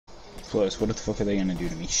Plus, what the fuck are they gonna do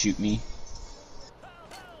to me? Shoot me?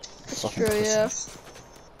 That's Fucking true, yeah. pussies.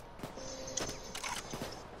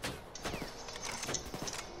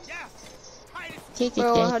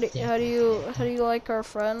 Bro, how do you like our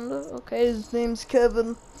friend? Okay, his name's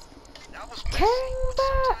Kevin. Kang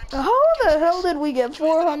back! How the hell did we get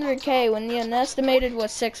 400k when the unestimated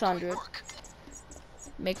was 600?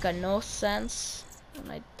 Make no sense,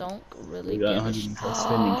 and I don't really We got get 100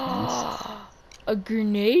 spending points. a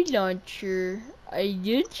grenade launcher. I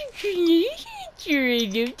did the grenade launcher. I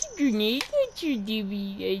love the grenade launcher, DB.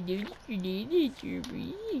 I love the grenade launcher.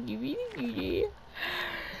 Please give me the grenade.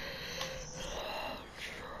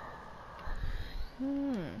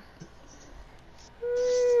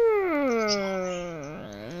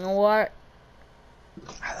 What?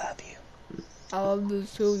 I love you. I love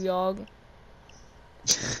this so young.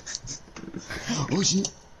 Oh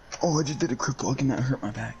shit. Oh, I just did a crip walk and that hurt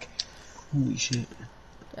my back. Holy shit.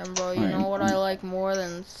 Damn, bro, you know what I like more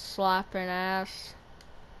than slapping ass?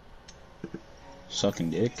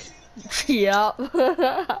 Sucking dick. Yup.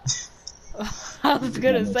 I was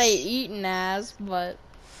gonna say eating ass, but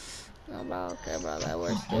okay, bro, that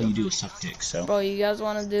works too. All you do is suck dick, so. Bro, you guys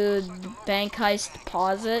wanna do bank heist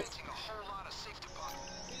deposit?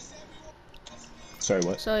 Sorry,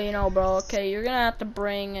 what? So, you know, bro, okay, you're gonna have to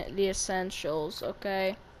bring the essentials,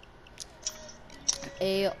 okay?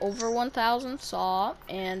 A over 1000 saw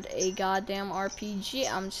and a goddamn RPG.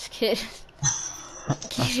 I'm just kidding.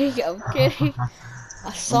 Kidding, I'm kidding.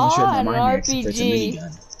 A saw and an RPG.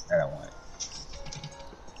 I don't want it.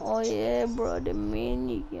 Oh yeah, bro, the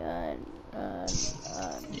minigun.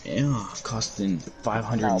 Yeah, costing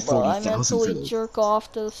 540,000 No, bro, I for mentally those. jerk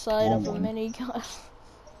off to the side of a minigun.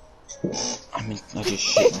 I mean, I just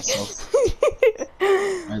shit myself.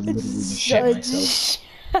 I literally just shit myself.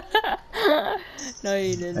 No,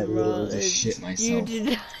 you didn't, bro. I just shit myself. You did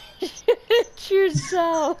not shit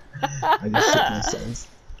yourself. I just shit myself.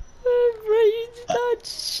 Bro, you did not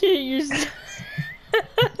shit yourself.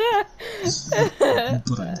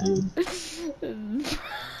 But I did.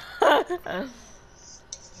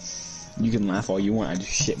 You can laugh all you want, I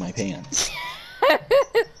just shit my pants.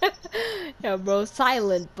 Yeah, bro,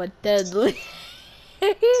 silent but deadly.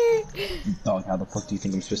 Dog, how the fuck do you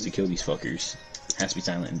think I'm supposed to kill these fuckers? Has to be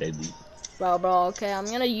silent and deadly. Bro, okay, I'm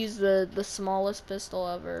gonna use the smallest pistol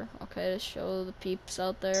ever, okay, to show the peeps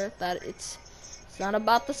out there that it's not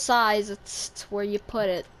about the size, it's where you put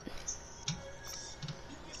it.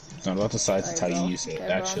 It's not about the size, it's how you use it, Okay,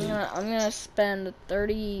 actually. bro, I'm gonna spend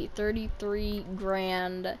 33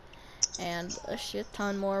 grand and a shit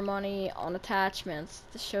ton more money on attachments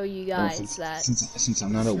to show you guys that since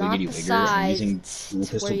I'm not a wiggity wigger, I'm using dual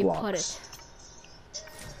pistol Glocks.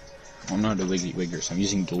 I'm not a wiggity wigger, so I'm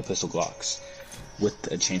using dual pistol Glocks with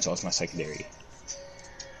a chainsaw as my secondary.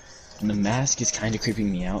 And the mask is kind of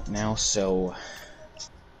creeping me out now, so I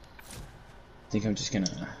think I'm just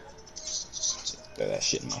gonna throw that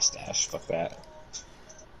shit in my stash. Fuck that.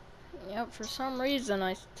 Yep, for some reason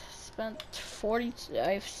I spent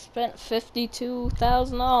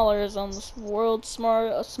 $52,000 on the world's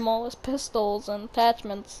smallest pistols and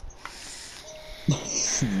attachments.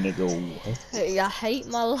 Nigga, what? Hey, I hate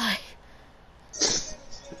my life.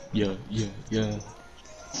 Yeah.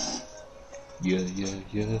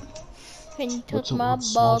 Can you touch my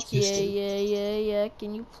balls? Yeah.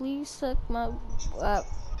 Can you please suck my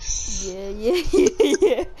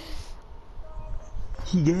yeah.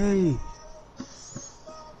 Yay!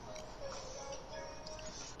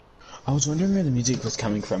 I was wondering where the music was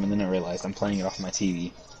coming from, and then I realized I'm playing it off my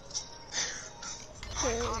TV.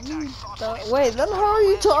 Wait, then how are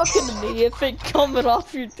you talking to me if it's coming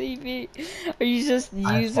off your TV? Are you just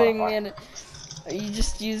using Are you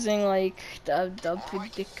just using like the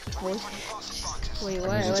big dick voice? Wait,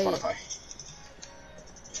 wait.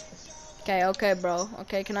 Okay, bro.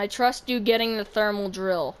 Okay, can I trust you getting the thermal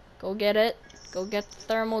drill? Go get it. Go get the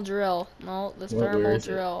thermal drill. No, the thermal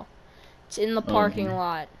drill. It's in the parking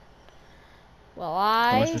lot. Well,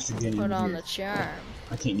 I put on the charm.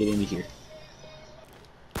 I can't get into here.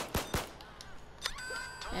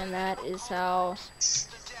 And that is how.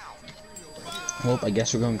 Well, I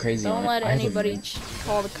guess we're going crazy. Don't let anybody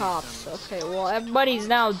call the cops. Okay, well, everybody's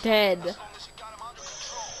now dead.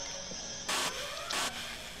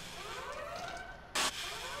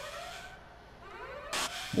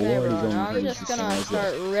 Okay, bro, now I'm just gonna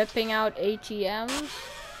start ripping out ATMs.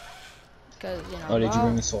 Because, you know. Oh, did you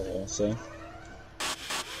bring a soul also?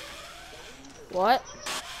 What?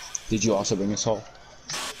 Did you also bring a saw?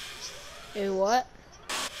 A what?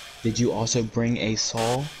 Did you also bring a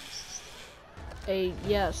saw?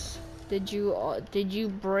 Yes. Did you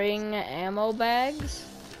bring ammo bags?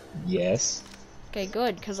 Yes. Okay,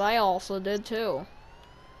 good, because I also did too.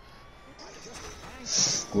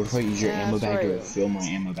 What if I use your ammo That's bag to right. refill my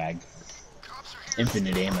ammo bag?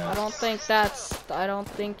 Infinite ammo. I don't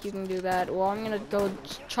think you can do that. Well, I'm gonna go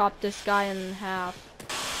chop this guy in half.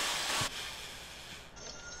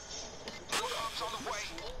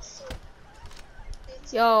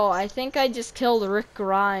 Yo, I think I just killed Rick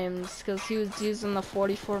Grimes because he was using the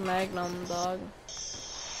 44 Magnum, dog.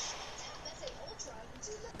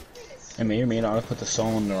 I may or may not have put the saw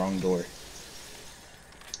on the wrong door.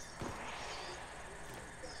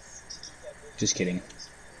 Just kidding.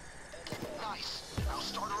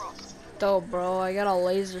 Dope, bro. I got a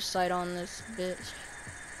laser sight on this bitch.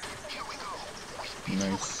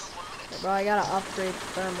 Nice. Bro, I gotta upgrade the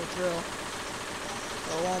thermal drill.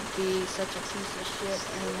 So it won't be such a piece of shit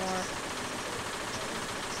anymore.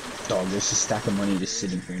 Dog, there's a stack of money just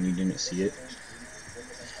sitting here and you didn't see it.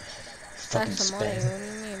 Stack Fucking some money. sped. What do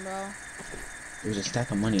you mean, bro? There's a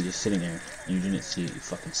stack of money just sitting there and you didn't see it, you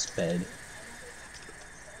fucking sped.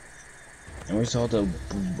 And where's all the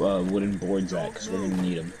wooden boards at? Because we're gonna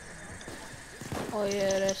need them. Oh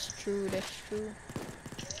yeah, that's true. That's true.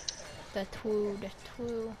 That's true. That's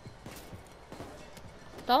true.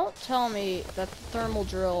 Don't tell me that the thermal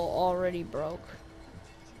drill already broke.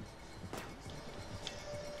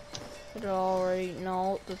 It already,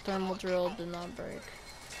 no, the thermal drill did not break.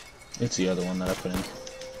 It's the other one that I put in.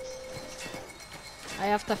 I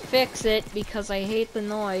have to fix it because I hate the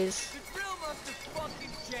noise.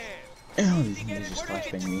 Oh, these niggas just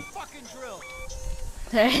flashbang me.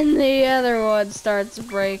 Then the other one starts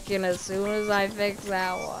breaking as soon as I fix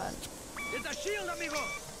that one.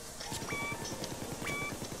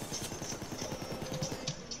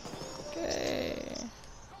 Okay.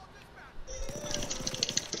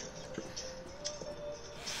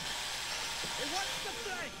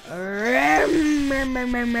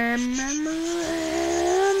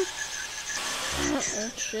 Oh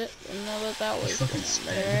shit, I didn't know what that was. Fucking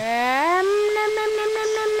sped.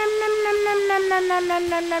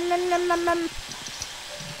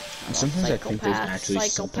 Sometimes I think there's actually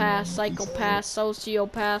psychopath,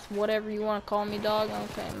 sociopath, whatever you want to call me, dog.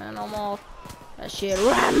 Okay, man, I'm all that shit. Oh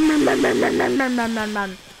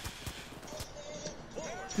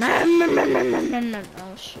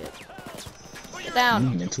shit. Get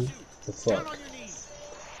down. Mental? The fuck?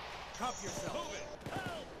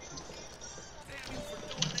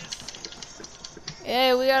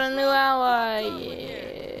 Hey, we got a new ally.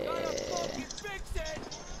 Yeah.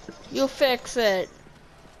 You fix it.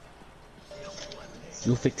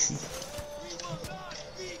 You'll fix it.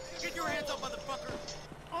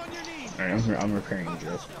 Alright, I'm repairing the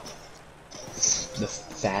drill. The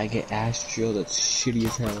faggot ass drill that's shitty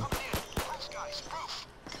as hell.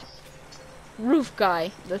 Roof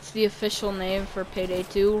guy. That's the official name for Payday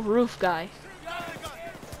 2. Roof guy.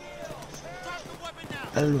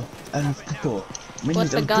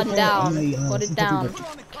 Put the gun down. Put it down.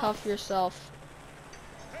 Cuff yourself.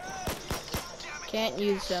 Can't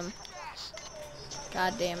use him.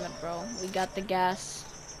 God damn it, bro. We got the gas.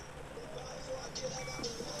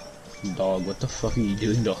 Dog, what the fuck are you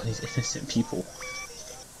doing to all these innocent people?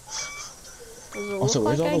 Does it Also, look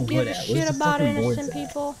where's like all I the give wood a at? shit Where's the about fucking boards innocent at?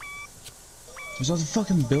 people? Where's all the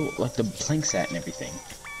fucking built, like the planks at and everything?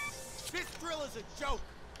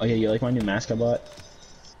 Oh yeah, you like my new mask I bought?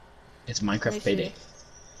 It's Minecraft Payday.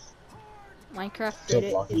 Minecraft So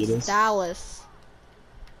Payday. blocky it It's is. Dallas.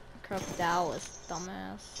 Minecraft Dallas,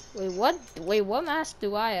 dumbass. Wait, what? Wait, what mask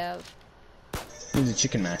do I have? It's a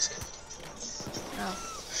chicken mask. Oh.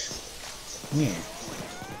 Yeah.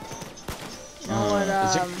 You know what,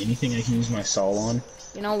 is there anything I can use my saw on?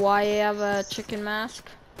 You know why I have a chicken mask?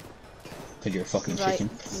 Cause you're a fucking chicken.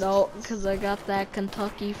 No, because I got that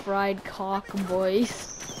Kentucky Fried Cock, boys.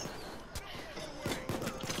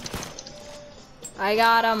 I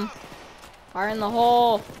got him. Fire in the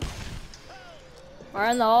hole.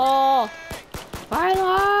 Fire in the hole. Fire in the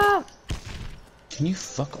hole. Can you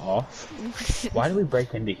fuck off? Why do we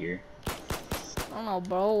break into here? I don't know,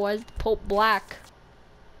 bro. Why is the Pope black?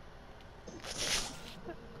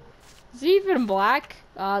 Is he even black?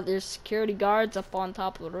 There's security guards up on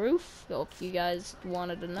top of the roof. Hope you guys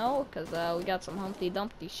wanted to know, because we got some Humpty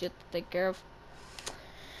Dumpty shit to take care of.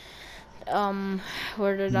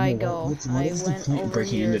 Where did I go? I went over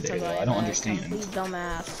here because I'm a complete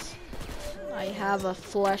dumbass. I have a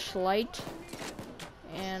flashlight,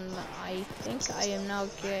 and I think I am now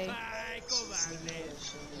gay.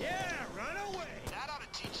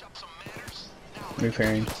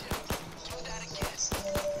 Repairing.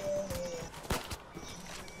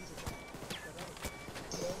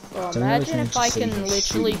 Bro, imagine if I can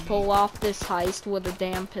literally pull off this heist with a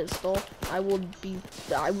damn pistol. I would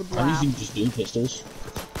laugh. How do you just do pistols?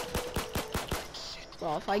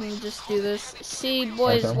 Bro, if I can just do this. See,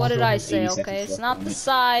 boys, what did I say, okay? It's not the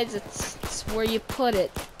size, it's where you put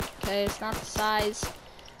it. Okay, it's not the size,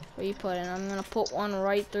 where you put it. I'm gonna put one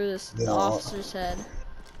right through the officer's head.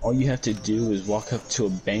 All you have to do is walk up to a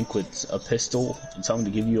bank with a pistol and tell them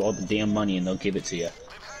to give you all the damn money and they'll give it to you.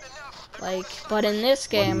 Like, but in this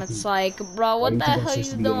game, it's like, bro, what the hell are you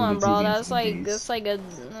doing, bro? That's like it's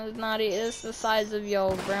the size of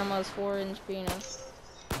your grandma's 4-inch penis.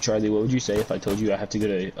 Charlie, what would you say if I told you I have to go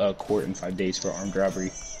to court in 5 days for armed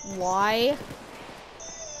robbery? Why?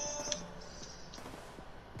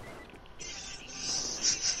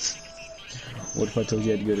 What if I told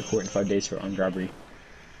you I had to go to court in 5 days for armed robbery?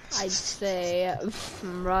 I'd say,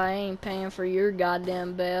 bro, I ain't paying for your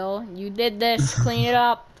goddamn bail. You did this, clean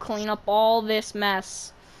up all this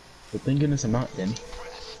mess. Well, thank goodness I'm not then.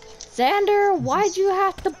 Xander, why'd you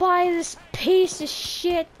have to buy this piece of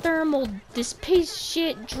shit this piece of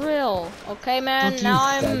shit drill? Okay, man, now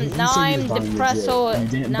I'm depresso.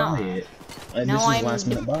 Now I'm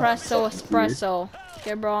depresso espresso.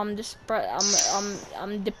 Okay, bro, I'm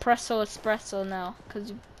depresso espresso now, cause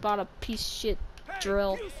you bought a piece of shit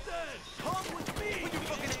drill.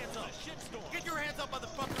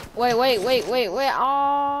 Wait.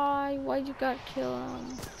 Why'd you got killed?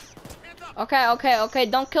 Okay,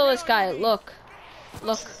 don't kill this guy. Look.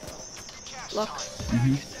 Yep,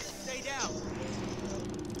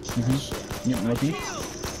 looking.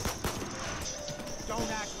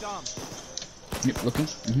 Yep, looking.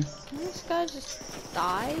 Can this guy just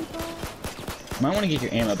die, bro? Might want to get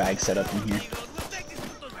your ammo bag set up in here.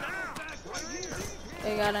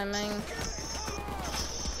 They got him, man.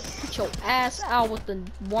 Put your ass out with the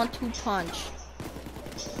 1-2 punch.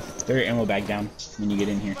 Throw your ammo bag down when you get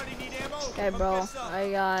in here. Okay, bro. I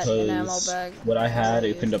got an ammo bag. What I had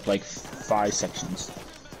opened up like 5 sections.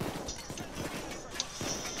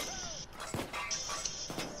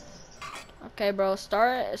 Okay, bro.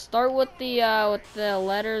 Start with the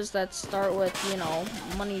letters that start with, you know,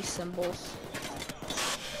 money symbols.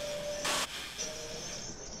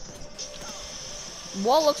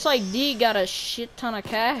 Well, looks like D got a shit ton of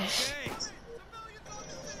cash.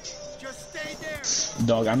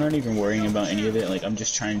 Dog, I'm not even worrying about any of it. Like, I'm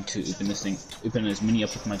just trying to open as many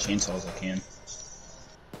up with my chainsaw as I can.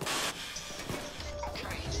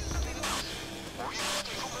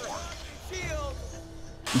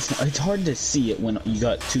 It's hard to see it when you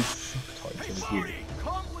got 2 fucktards over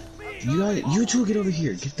here. You two get over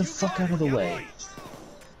here. Get the fuck out of the way.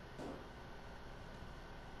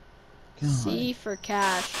 God. C for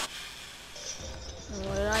cash. And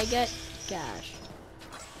what did I get? Cash.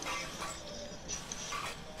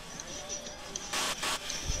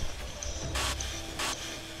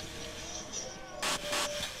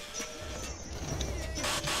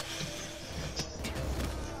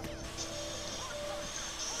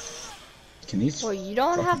 Can these? Well, you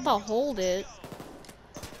don't have to hold it.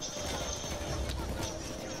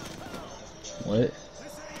 What?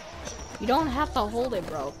 You don't have to hold it,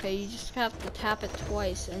 bro, okay? You just have to tap it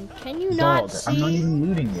twice. And can you not see? I'm not even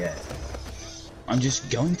looting yet. I'm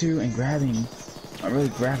just going through and grabbing. Not really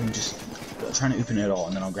grabbing, just trying to open it all,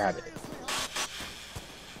 and then I'll grab it.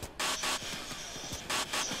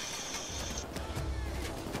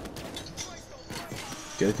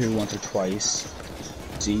 Go through once or twice.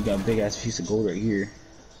 See, you got a big ass piece of gold right here.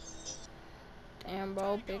 Damn,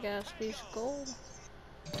 bro, big ass piece of gold.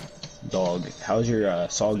 Dog, how's your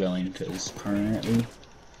saw going? Because currently,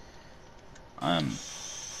 I've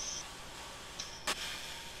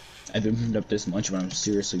opened up this much, but I'm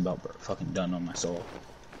seriously about fucking done on my saw.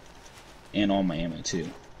 And all my ammo too.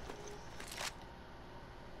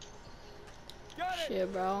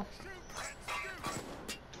 Shit, bro.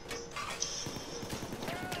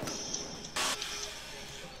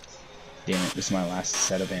 Damn it, this is my last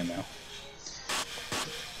set of ammo.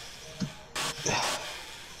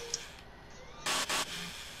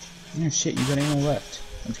 Oh shit, you got ammo left.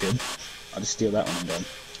 That's good. I'll just steal that when I'm done.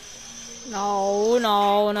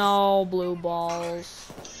 No, blue balls.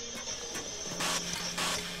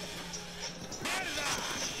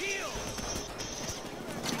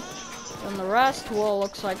 And the rest, well,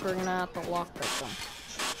 looks like we're gonna have to lock this one.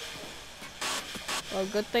 Well,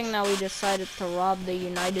 good thing that we decided to rob the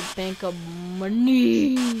United Bank of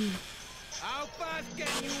money. How fast can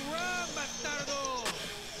you run, bastardo?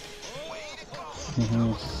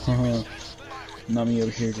 Not me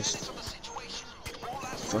over here, just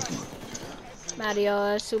fucking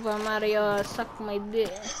Mario, Super Mario, suck my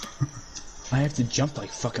dick. I have to jump like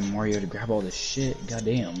fucking Mario to grab all this shit.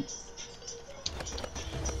 Goddamn.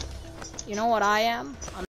 You know what I am? I'm